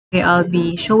Okay, I'll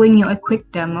be showing you a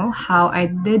quick demo how I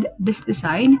did this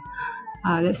design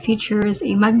that features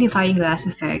a magnifying glass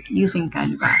effect using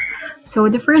Canva. So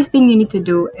the first thing you need to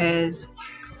do is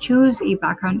choose a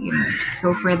background image.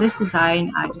 So for this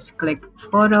design, I just click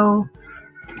photo,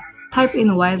 type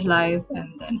in wildlife,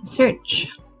 and then search.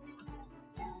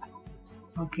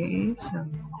 Okay, so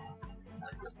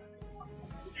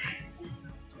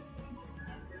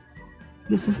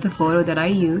this is the photo that I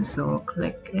use, so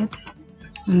click it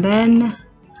and then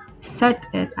set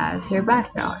it as your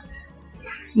background.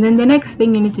 And then the next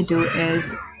thing you need to do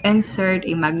is insert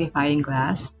a magnifying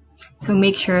glass. So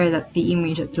make sure that the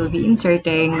image that you'll be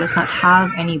inserting does not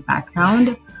have any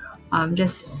background,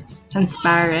 just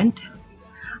transparent.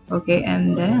 Okay,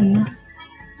 and then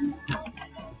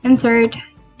insert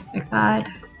like that,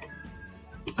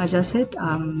 adjust it,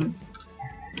 and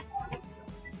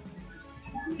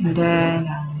then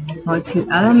go to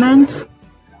elements,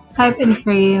 type in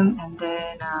frame, and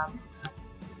then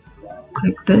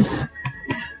click this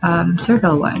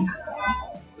circle one,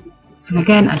 and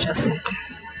again adjust it.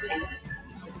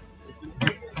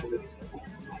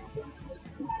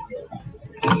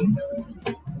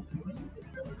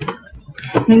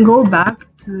 Then go back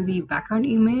to the background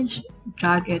image,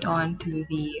 drag it onto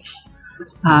the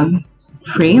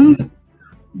frame,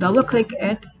 double click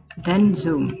it, then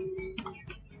zoom.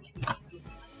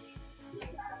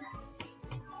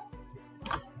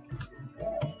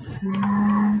 So,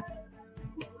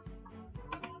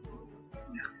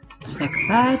 just like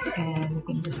that, and you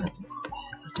can just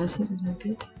adjust it a little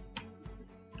bit.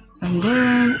 And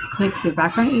then click the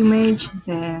background image,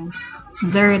 then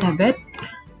blur it a bit.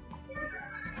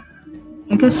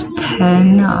 I guess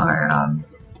 10 or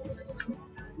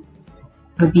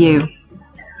would be a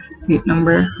great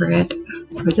number for it.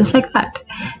 So just like that.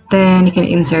 Then you can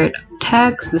insert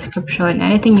text, description,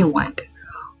 anything you want.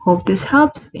 Hope this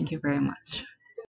helps. Thank you very much.